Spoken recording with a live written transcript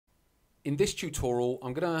in this tutorial,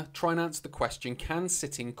 I'm going to try and answer the question, can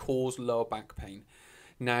sitting cause lower back pain?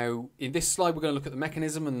 Now, in this slide, we're going to look at the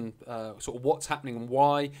mechanism and sort of what's happening and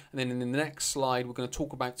why. And then in the next slide, we're going to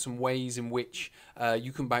talk about some ways in which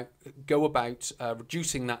you can go about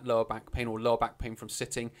reducing that lower back pain or lower back pain from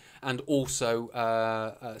sitting, and also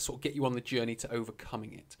sort of get you on the journey to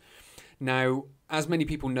overcoming it. Now, as many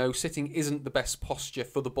people know, sitting isn't the best posture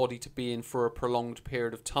for the body to be in for a prolonged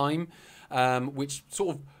period of time, which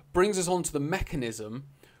sort of brings us on to the mechanism,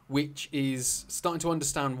 which is starting to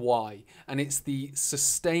understand why. And it's the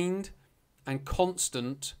sustained and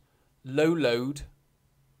constant low load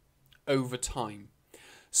over time.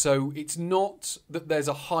 So it's not that there's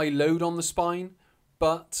a high load on the spine,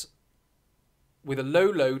 but with a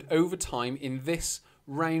low load over time in this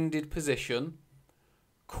rounded position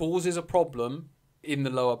causes a problem in the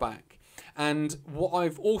lower back. And what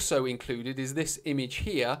I've also included is this image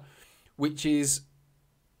here, which is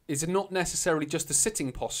not necessarily just the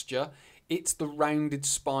sitting posture, it's the rounded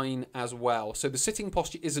spine as well. So the sitting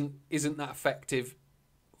posture isn't that effective,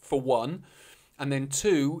 for one. And then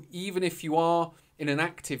two, even if you are in an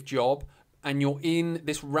active job and you're in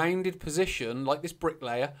this rounded position, like this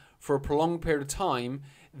bricklayer, for a prolonged period of time,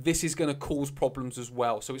 this is going to cause problems as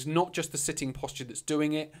well. So it's not just the sitting posture that's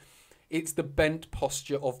doing it, it's the bent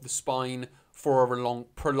posture of the spine for a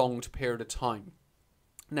prolonged period of time.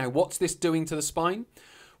 Now, what's this doing to the spine?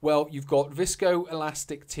 Well, you've got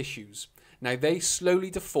viscoelastic tissues. Now, they slowly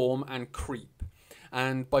deform and creep.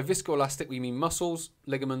 And by viscoelastic, we mean muscles,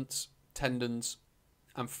 ligaments, tendons,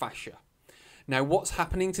 and fascia. Now, what's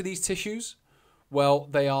happening to these tissues? Well,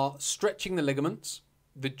 they are stretching the ligaments.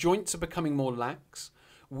 The joints are becoming more lax.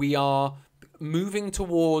 We are moving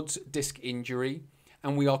towards disc injury,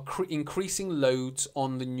 and we are increasing loads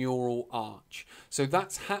on the neural arch. So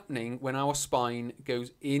that's happening when our spine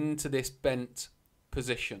goes into this bent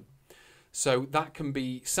position. So that can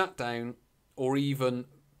be sat down or even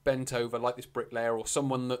bent over like this bricklayer, or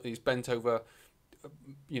someone that is bent over,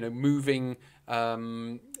 moving,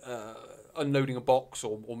 unloading a box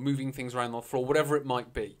or moving things around on the floor, whatever it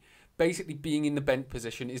might be. Basically, being in the bent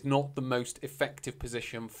position is not the most effective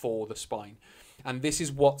position for the spine. And this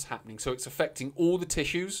is what's happening. So it's affecting all the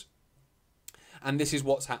tissues, and this is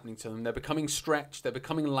what's happening to them. They're becoming stretched, they're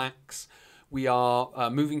becoming lax. We are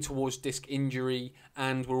moving towards disc injury,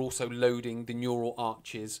 and we're also loading the neural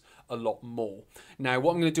arches a lot more. Now,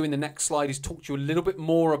 what I'm going to do in the next slide is talk to you a little bit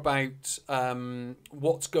more about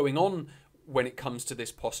what's going on when it comes to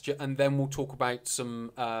this posture, and then we'll talk about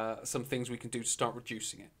some things we can do to start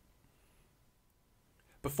reducing it.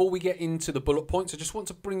 Before we get into the bullet points, I just want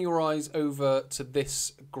to bring your eyes over to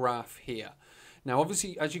this graph here. Now,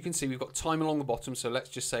 obviously, as you can see, we've got time along the bottom, so let's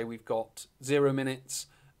just say we've got 0 minutes,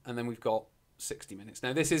 and then we've got 60 minutes.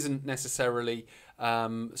 Now, this isn't necessarily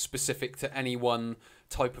specific to any one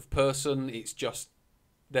type of person. It's just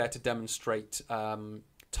there to demonstrate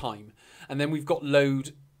time. And then we've got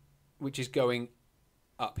load, which is going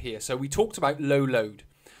up here. So we talked about low load.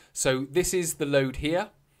 So this is the load here,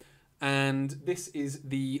 and this is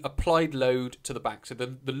the applied load to the back. So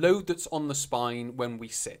the load that's on the spine when we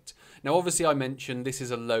sit. Now, obviously, I mentioned this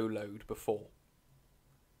is a low load before.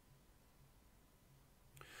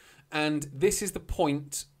 And this is the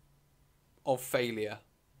point of failure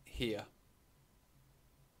here.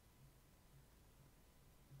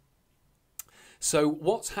 So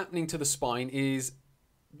what's happening to the spine is,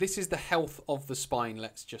 this is the health of the spine,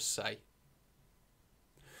 let's just say.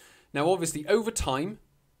 Now, obviously, over time,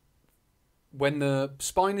 when the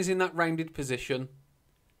spine is in that rounded position,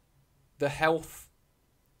 the health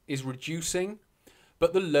is reducing,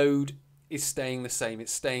 but the load is staying the same.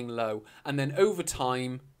 It's staying low. And then over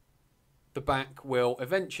time, the back will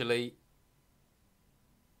eventually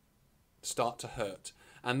start to hurt.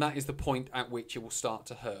 And that is the point at which it will start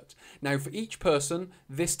to hurt. Now, for each person,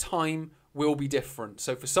 this time will be different.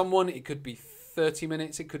 So for someone, it could be 30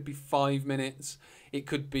 minutes, it could be 5 minutes, it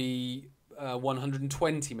could be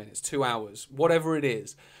 120 minutes, 2 hours, whatever it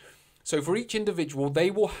is. So for each individual, they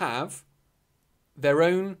will have their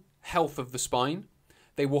own health of the spine.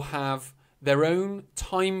 They will have their own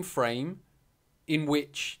time frame in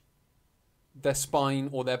which their spine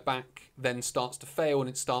or their back then starts to fail and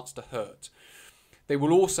it starts to hurt. They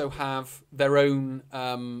will also have their own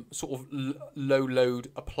sort of low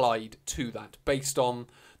load applied to that based on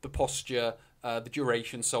the posture, the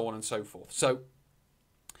duration, so on and so forth. So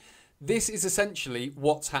this is essentially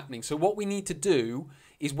what's happening. So what we need to do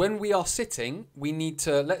is, when we are sitting, we need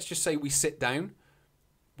to, let's just say we sit down.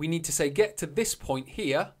 We need to say, get to this point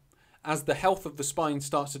here. As the health of the spine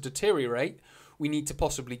starts to deteriorate, we need to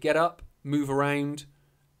possibly get up, move around,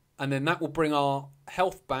 and then that will bring our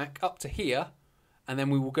health back up to here, and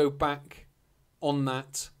then we will go back on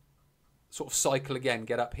that sort of cycle again.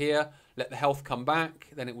 Get up here, let the health come back,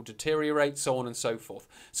 then it will deteriorate, so on and so forth.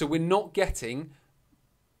 So we're not getting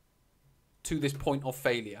to this point of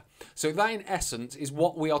failure. So that in essence is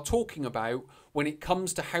what we are talking about when it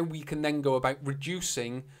comes to how we can then go about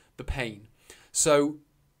reducing the pain. So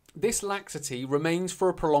this laxity remains for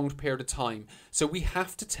a prolonged period of time. So we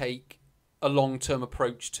have to take a long-term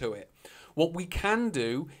approach to it. What we can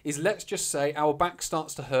do is, let's just say our back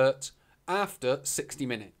starts to hurt after 60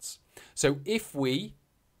 minutes. So if we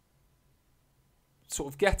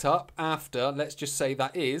sort of get up after, let's just say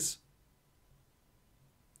that is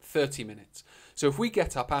 30 minutes. So if we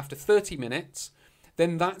get up after 30 minutes,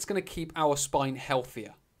 then that's going to keep our spine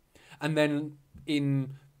healthier. And then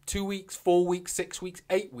in 2 weeks, 4 weeks, 6 weeks,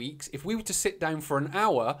 8 weeks, if we were to sit down for an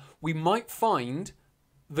hour, we might find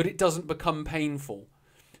that it doesn't become painful.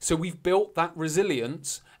 So we've built that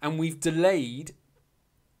resilience, and we've delayed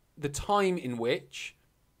the time in which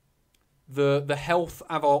the health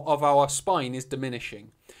of our spine is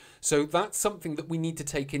diminishing. So that's something that we need to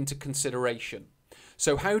take into consideration.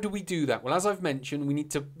 So how do we do that? Well, as I've mentioned, we need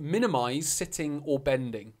to minimize sitting or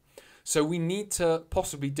bending. So we need to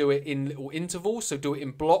possibly do it in little intervals, so do it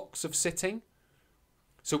in blocks of sitting.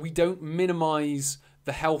 So we don't minimize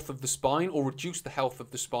the health of the spine or reduce the health of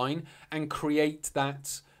the spine and create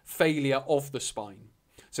that failure of the spine.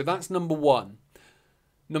 So that's number one.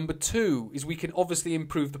 Number two is we can obviously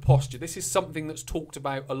improve the posture. This is something that's talked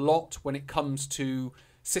about a lot when it comes to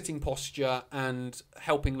sitting posture and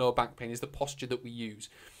helping lower back pain, is the posture that we use.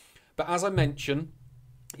 But as I mentioned,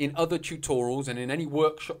 in other tutorials and in any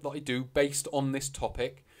workshop that I do based on this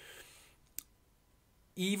topic,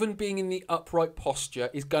 even being in the upright posture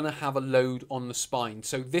is going to have a load on the spine.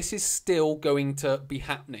 So this is still going to be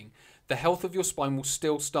happening. The health of your spine will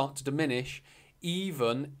still start to diminish,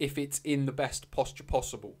 even if it's in the best posture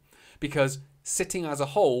possible, because sitting as a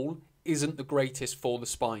whole isn't the greatest for the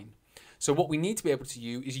spine. So what we need to be able to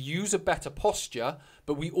do is use a better posture,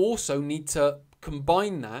 but we also need to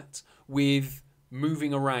combine that with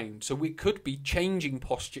moving around. So it could be changing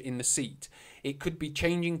posture in the seat. It could be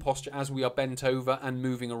changing posture as we are bent over and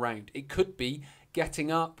moving around. It could be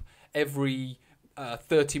getting up every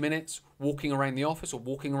 30 minutes, walking around the office or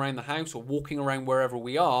walking around the house or walking around wherever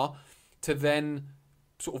we are, to then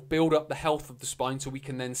sort of build up the health of the spine so we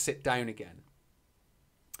can then sit down again.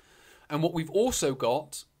 And what we've also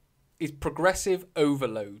got is progressive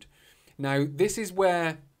overload. Now, this is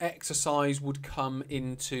where exercise would come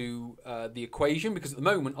into the equation, because at the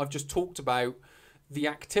moment I've just talked about the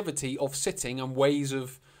activity of sitting and ways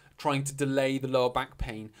of trying to delay the lower back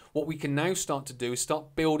pain. What we can now start to do is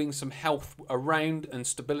start building some health around and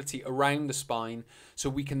stability around the spine so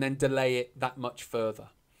we can then delay it that much further.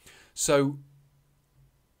 So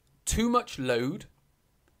too much load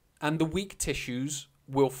and the weak tissues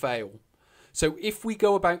will fail. So if we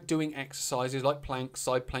go about doing exercises like planks,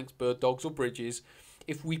 side planks, bird dogs or bridges,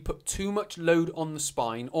 if we put too much load on the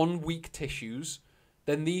spine, on weak tissues,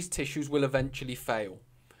 then these tissues will eventually fail.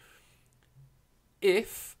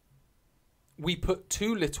 If we put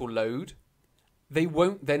too little load, they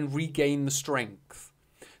won't then regain the strength.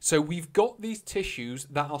 So we've got these tissues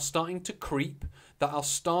that are starting to creep, that are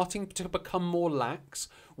starting to become more lax.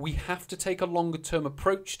 We have to take a longer term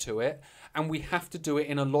approach to it, and we have to do it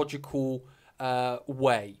in a logical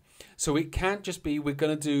way. So it can't just be we're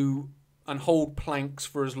going to do and hold planks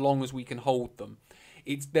for as long as we can hold them.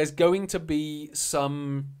 There's going to be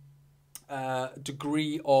some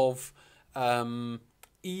degree of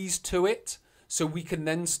ease to it, so we can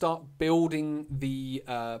then start building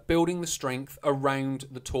the strength around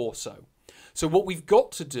the torso. So what we've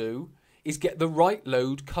got to do is get the right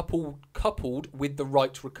load coupled with the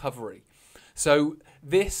right recovery. So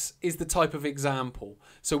this is the type of example.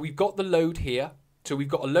 So we've got the load here. So we've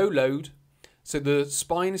got a low load. So the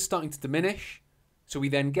spine is starting to diminish. So we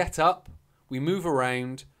then get up, we move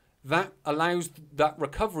around. That allows, that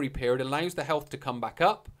recovery period allows the health to come back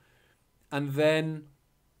up. And then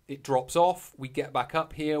it drops off. We get back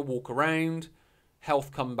up here, walk around,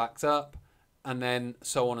 health comes back up, and then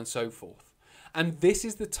so on and so forth. And this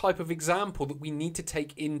is the type of example that we need to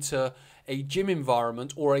take into a gym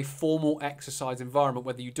environment or a formal exercise environment,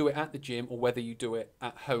 whether you do it at the gym or whether you do it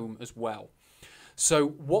at home as well. So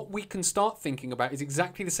what we can start thinking about is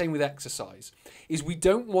exactly the same with exercise, is we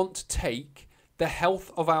don't want to take the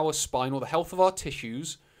health of our spine or the health of our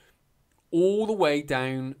tissues all the way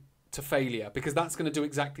down to failure, because that's going to do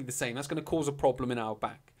exactly the same. That's going to cause a problem in our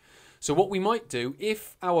back. So what we might do,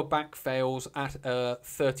 if our back fails at a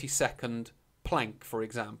 30-second plank, for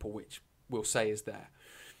example, which we'll say is there,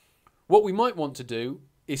 What we might want to do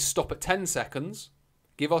is stop at 10 seconds,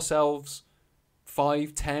 give ourselves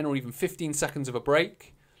 5, 10 or even 15 seconds of a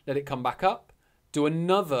break, let it come back up, do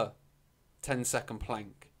another 10-second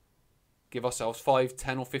plank, give ourselves 5,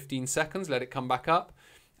 10 or 15 seconds, let it come back up,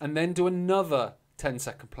 and then do another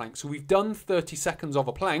 10-second plank. So we've done 30 seconds of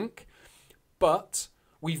a plank, but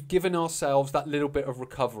we've given ourselves that little bit of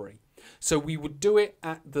recovery. So we would do it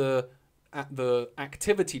at the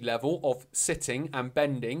activity level of sitting and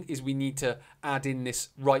bending, is we need to add in this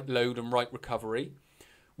right load and right recovery.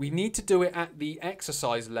 We need to do it at the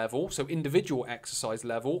exercise level, so individual exercise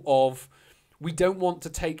level of, we don't want to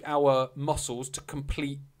take our muscles to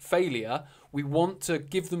complete failure. We want to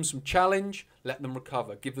give them some challenge, let them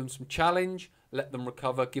recover. Give them some challenge, let them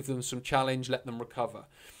recover. Give them some challenge, let them recover.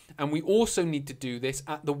 And we also need to do this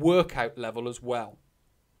at the workout level as well.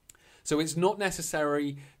 So it's not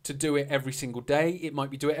necessary to do it every single day. It might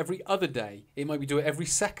be do it every other day. It might be do it every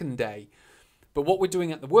second day. But what we're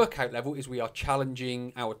doing at the workout level is we are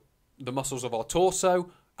challenging the muscles of our torso,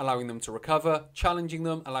 allowing them to recover, challenging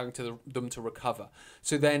them, allowing them to recover.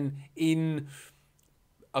 So then in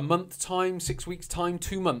a month's time, 6 weeks' time,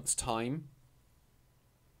 2 months' time,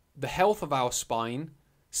 the health of our spine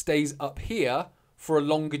stays up here for a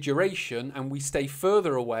longer duration, and we stay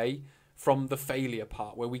further away from the failure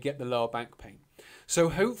part where we get the lower back pain. So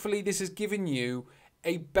hopefully this has given you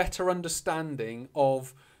a better understanding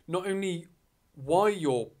of not only why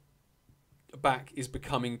your back is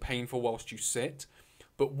becoming painful whilst you sit,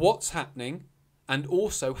 but what's happening, and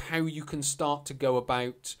also how you can start to go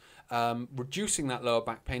about reducing that lower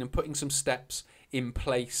back pain and putting some steps in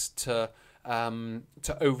place to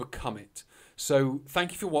overcome it. So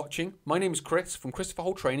thank you for watching. My name is Chris from Christopher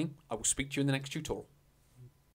Hall Training. I will speak to you in the next tutorial.